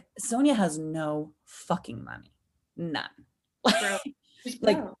is like, Sonja has no fucking money. None.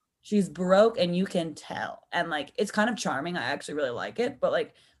 Like she's broke and you can tell. And like, it's kind of charming. I actually really like it. But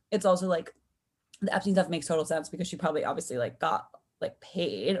like, it's also like the Epstein stuff makes total sense because she probably obviously like got like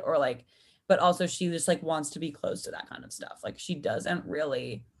paid or like, but also she just like wants to be close to that kind of stuff. Like she doesn't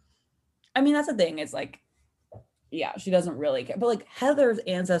really, I mean, that's the thing. It's like, Yeah, she doesn't really care. But like Heather's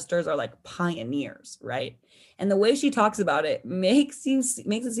ancestors are like pioneers, right? And the way she talks about it makes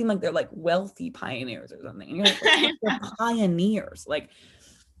it seem like they're like wealthy pioneers or something. And you're like, "Oh, they're pioneers. Like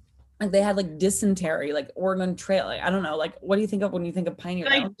they had like dysentery, like Oregon Trail. Like, I don't know. Like, what do you think of when you think of pioneers?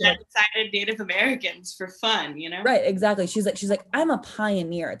 I Like don't feel like genocided Native Americans for fun, you know? right, exactly. She's like, I'm a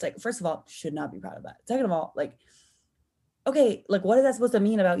pioneer. It's like, first of all, should not be proud of that. Second of all, like, okay, like what is that supposed to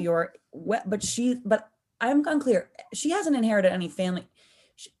mean about your but I'm unclear. She hasn't inherited any family.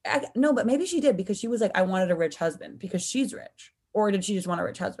 No, but maybe she did because she was like, I wanted a rich husband because she's rich. Or did she just want a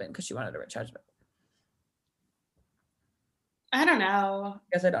rich husband because she wanted a rich husband? I don't know. I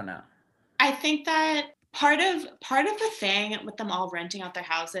guess I don't know. I think that part of the thing with them all renting out their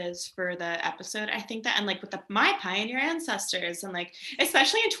houses for the episode, I think that, and like with my pioneer ancestors, and like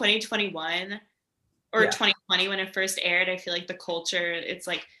especially in 2021 or 2020 when it first aired, I feel like the culture, it's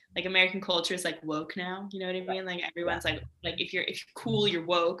like American culture is like woke now, you know what I mean? Like everyone's like if you're cool, you're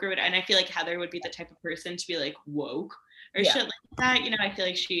woke or whatever. And I feel like Heather would be the type of person to be like woke or shit like that. You know, I feel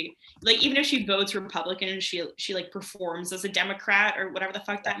like she, like, even if she votes Republican, she like performs as a Democrat or whatever the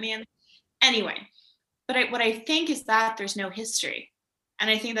fuck that means. Anyway, but what I think is that there's no history. And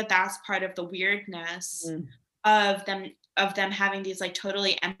I think that that's part of the weirdness of them having these like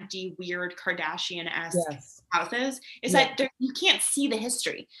totally empty, weird Kardashian-esque houses is that you can't see the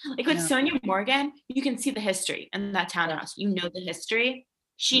history. Like with Sonia Morgan, you can see the history in that townhouse. You know the history.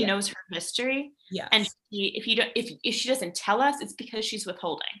 She knows her history. Yeah. And if she doesn't tell us, it's because she's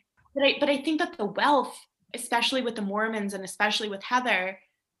withholding. But I think that the wealth, especially with the Mormons and especially with Heather,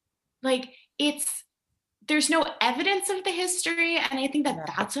 like there's no evidence of the history. And I think that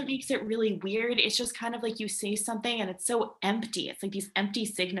that's what makes it really weird. It's just kind of like you say something and it's so empty. It's like these empty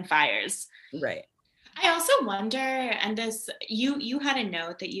signifiers. Right. I also wonder, and this, you had a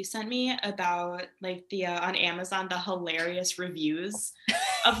note that you sent me about like the on Amazon, the hilarious reviews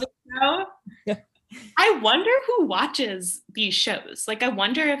of the show. I wonder who watches these shows. Like, I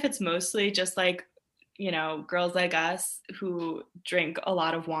wonder if it's mostly just like, you know, girls like us who drink a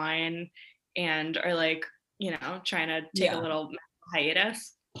lot of wine and are like, you know, trying to take a little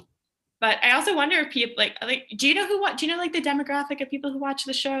hiatus. But I also wonder if people like do you know like the demographic of people who watch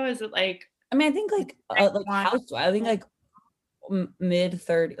the show? Is it like, I mean, I think like housewives, I think like mid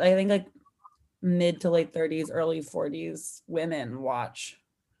 30s, I think like mid to late 30s, early 40s women watch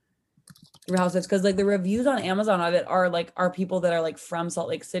Real Housewives because like the reviews on Amazon of it are people that are like from Salt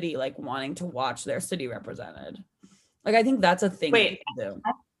Lake City, like wanting to watch their city represented. Like I think that's a thing. Wait,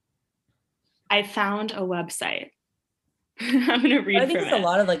 I found a website. I'm gonna read. I think it's a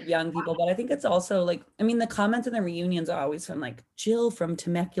lot of like young people, but I think it's also like, I mean, the comments in the reunions are always from like Jill from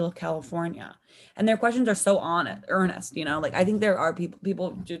Temecula, California, and their questions are so earnest, you know. Like I think there are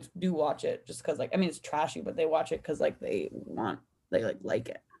people just do watch it just because, like, I mean, it's trashy, but they watch it because like they like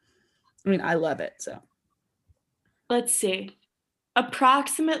it. I mean, I love it. So let's see.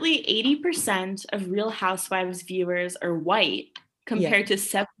 Approximately 80% of Real Housewives viewers are white, compared to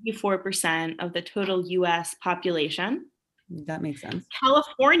 74% of the total US population. That makes sense.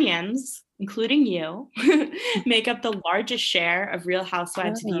 Californians, including you, make up the largest share of Real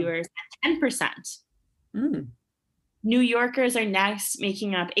Housewives viewers at 10%. New Yorkers are next,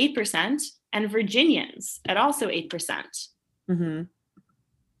 making up 8%, and Virginians at also 8%.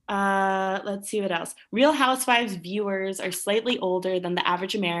 Let's see what else. Real Housewives viewers are slightly older than the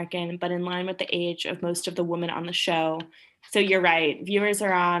average American, but in line with the age of most of the women on the show. So you're right. Viewers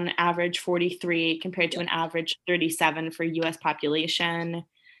are on average 43 compared to an average 37 for US population.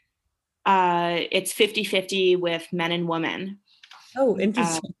 It's 50-50 with men and women. Oh,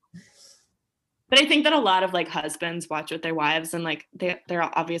 interesting. But I think that a lot of like husbands watch with their wives, and like they're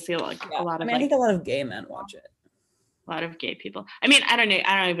obviously like a lot of I think a lot of gay men watch it. A lot of gay people. I mean, I don't know.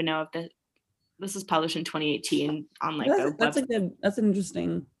 I don't even know if this was published in 2018 on like that's an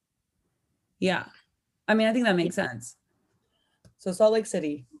interesting. Yeah. I mean, I think that makes sense. So Salt Lake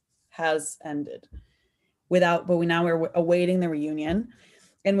City has ended but we're awaiting the reunion,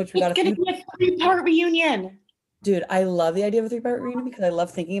 in which we got it's gonna be a 3-part reunion. Dude, I love the idea of a 3-part reunion because I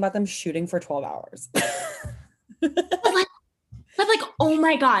love thinking about them shooting for 12 hours. But like, oh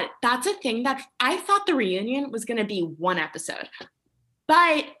my God, that's a thing that I thought the reunion was gonna be 1 episode.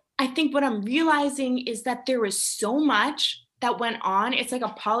 But I think what I'm realizing is that there was so much that went on. It's like a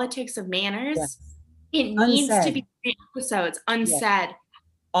politics of manners. Yes. It needs to be 3 episodes unsaid. Yes.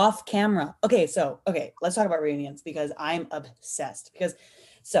 Off camera. Okay, let's talk about reunions because I'm obsessed.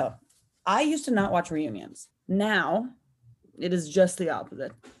 So I used to not watch reunions. Now it is just the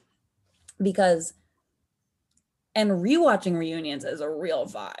opposite because And rewatching reunions is a real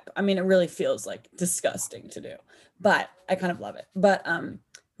vibe. I mean, it really feels like disgusting to do, but I kind of love it. But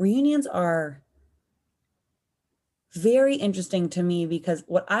reunions are very interesting to me because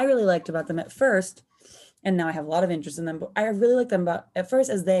what I really liked about them at first, and now I have a lot of interest in them, but I really liked them about at first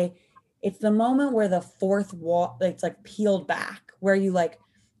is it's the moment where the fourth wall, it's like peeled back, where you like,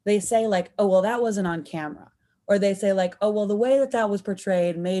 they say like, oh, well, that wasn't on camera. Or they say like, oh, well, the way that was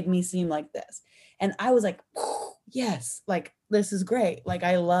portrayed made me seem like this. And I was like, yes, like, this is great. Like,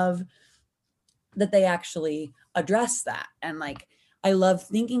 I love that they actually address that. And like, I love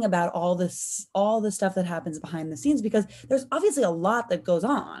thinking about all the stuff that happens behind the scenes, because there's obviously a lot that goes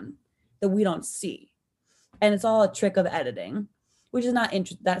on that we don't see. And it's all a trick of editing, which is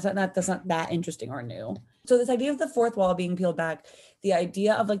that's not that interesting or new. So this idea of the fourth wall being peeled back, the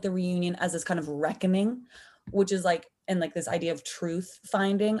idea of like the reunion as this kind of reckoning, which is like, and like this idea of truth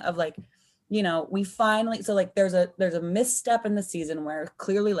finding of like, you know, we finally, so like there's a misstep in the season where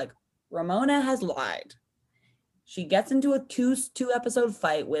clearly like Ramona has lied. She gets into a two episode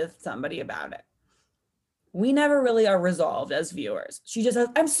fight with somebody about it. We never really are resolved as viewers. She just says,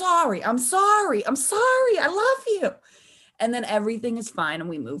 I'm sorry, I love you. And then everything is fine and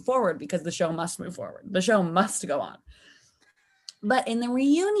we move forward because the show must move forward. The show must go on. But in the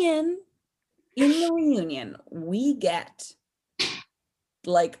reunion, we get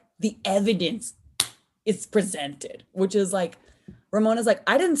like the evidence is presented, which is like, Ramona's like,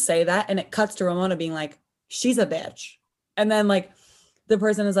 I didn't say that. And it cuts to Ramona being like, she's a bitch. And then like the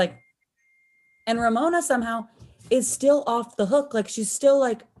person is like, and Ramona somehow is still off the hook. Like she's still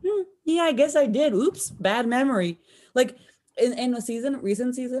like, yeah, I guess I did. Oops, bad memory. Like in a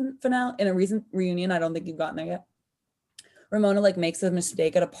recent season finale, in a recent reunion, I don't think you've gotten there yet. Ramona like makes a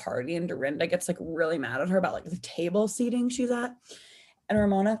mistake at a party and Dorinda gets like really mad at her about like the table seating she's at. And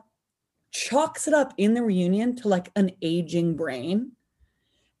Ramona chalks it up in the reunion to like an aging brain.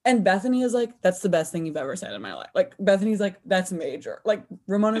 And Bethany is like, that's the best thing you've ever said in my life. Like Bethany's like, that's major. Like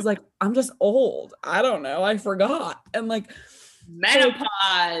Ramona's like, I'm just old. I don't know. I forgot. And like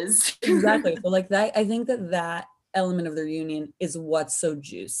menopause. Exactly. So like that, I think that element of the reunion is what's so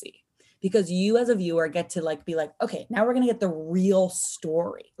juicy, because you as a viewer get to like be like, okay, now we're gonna get the real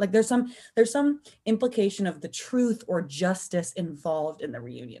story. Like there's some implication of the truth or justice involved in the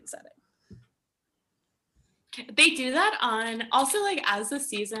reunion setting. They do that on also like as the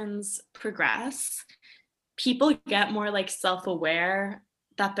seasons progress, people get more like self-aware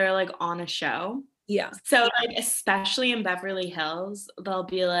that they're like on a show. Yeah. So like especially in Beverly Hills, they'll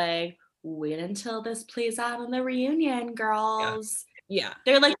be like, wait until this plays out on the reunion, girls. Yeah.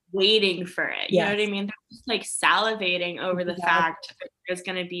 They're like waiting for it. You Yes. know what I mean? They're just like salivating over the fact that there's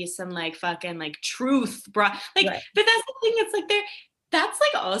gonna be some like fucking like truth brought. Like, right. But that's the thing, it's like that's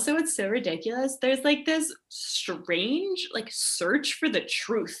like also it's so ridiculous. There's like this strange like search for the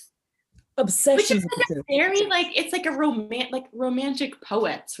truth. Obsession. Which is like very like it's like a romantic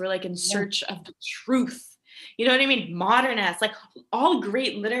poets were like in search of the truth. You know what I mean? Modernists, like all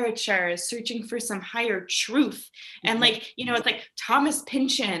great literature is searching for some higher truth. And like, you know, it's like Thomas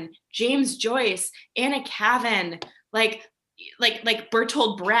Pynchon, James Joyce, Anna Kavan, like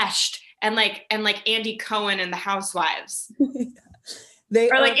Bertolt Brecht, and like Andy Cohen and the Housewives. They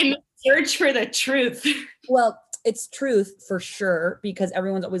are like in search for the truth. Well, it's truth for sure, because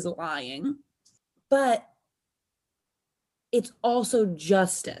everyone's always lying, but it's also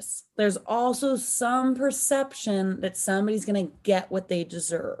justice. There's also some perception that somebody's going to get what they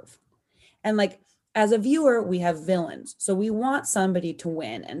deserve. And like, as a viewer, we have villains. So we want somebody to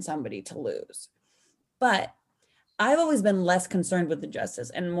win and somebody to lose. But I've always been less concerned with the justice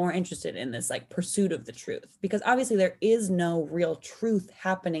and more interested in this like pursuit of the truth, because obviously there is no real truth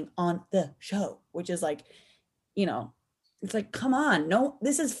happening on the show, which is like, you know, it's like, come on, no,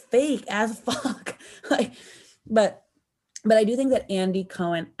 this is fake as fuck. Like, but I do think that Andy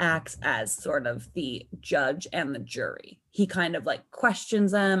Cohen acts as sort of the judge and the jury. He kind of like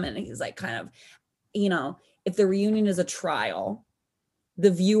questions them, and he's like kind of, you know, if the reunion is a trial, the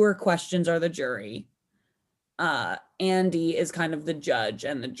viewer questions are the jury. Andy is kind of the judge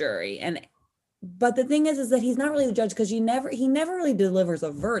and the jury. But the thing is that he's not really the judge, because he never really delivers a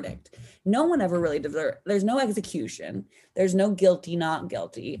verdict. No one ever really there's no execution. There's no guilty, not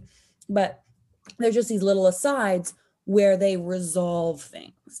guilty. But there's just these little asides where they resolve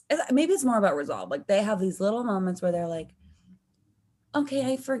things. Maybe it's more about resolve. Like they have these little moments where they're like,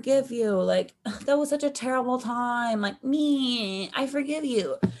 okay, I forgive you. Like, that was such a terrible time. Like, I forgive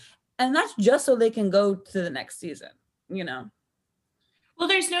you. And that's just so they can go to the next season, you know? Well,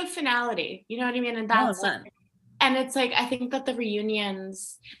 there's no finality. You know what I mean? And that's And it's like, I think that the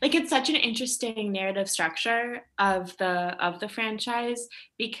reunions, like, it's such an interesting narrative structure of the franchise,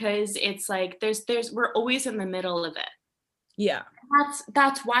 because it's like we're always in the middle of it. Yeah.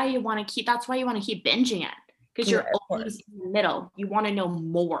 That's why you want to keep binging it, because you're Right, of always course. in the middle. You want to know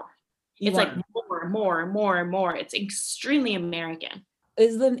more. You It's like want more. It's extremely American.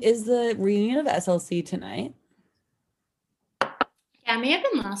 is the reunion of SLC tonight? Yeah, it may have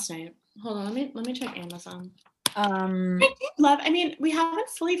been last night. Hold on, let me check Amazon. Um, I mean, we haven't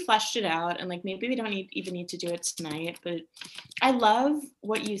fully fleshed it out, and like maybe we don't even need to do it tonight, but I love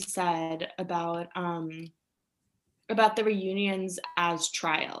what you said about the reunions as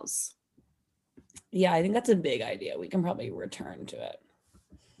trials. yeah, I think that's a big idea. We can probably return to it.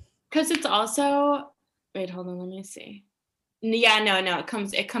 Because it's also, wait, hold on, let me see. Yeah, no, it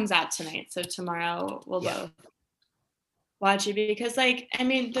comes out tonight, so tomorrow we'll both watch it, because like, I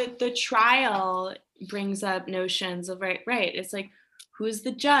mean, the trial brings up notions of right, it's like, who's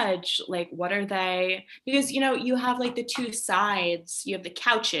the judge, like what are they, because you have like the two sides, you have the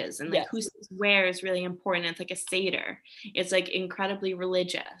couches, and like who sits where is really important. It's like a seder, it's like incredibly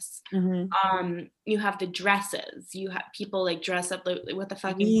religious. You have the dresses, you have people like dress up with the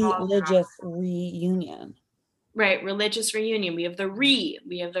fucking religious reunion. Right, religious reunion. We have the reality,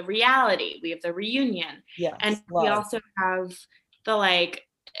 we have the reunion. Yeah. And we also have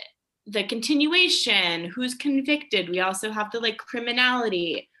the continuation, who's convicted. We also have the like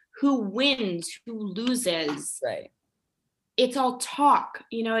criminality, who wins, who loses. Right. It's all talk,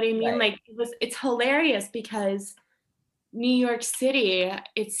 you know what I mean? Right. Like it's hilarious, because New York City,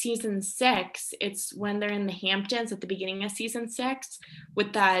 it's season 6. It's when they're in the Hamptons at the beginning of season 6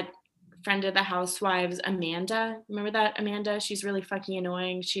 with that friend of the housewives, Amanda. Remember that Amanda? She's really fucking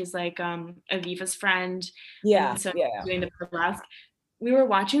annoying. She's like Aviva's friend. Yeah. So doing the burlesque. We were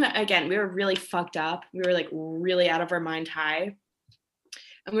watching that again. We were really fucked up. We were like really out of our mind high.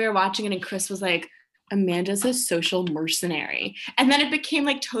 And we were watching it, and Chris was like, Amanda's a social mercenary. And then it became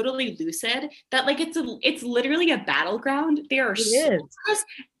like totally lucid that like it's literally a battleground. There are soldiers,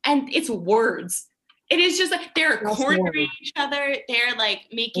 and it's words. It is just like they're cornering each other. They're like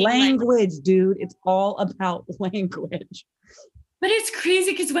making language, dude. It's all about language. But it's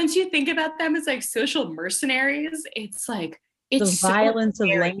crazy, because once you think about them as like social mercenaries, it's like it's the violence so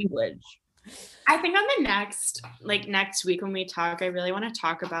of language. I think on the next week when we talk, I really want to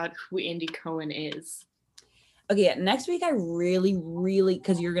talk about who Andy Cohen is. Okay, yeah, next week I really,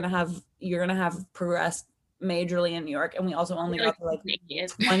 because you're gonna have progressed majorly in New York, and we also only got to like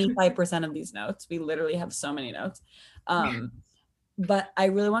 25% of these notes. We literally have so many notes. But I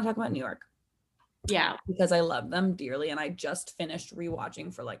really want to talk about New York. Yeah. Because I love them dearly, and I just finished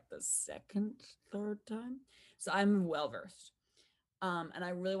rewatching for like the third time. So I'm well versed. And I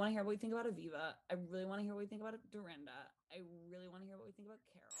really want to hear what you think about Aviva. I really want to hear what you think about Dorinda. I really want to hear what we think about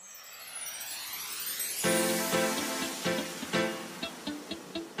Carol.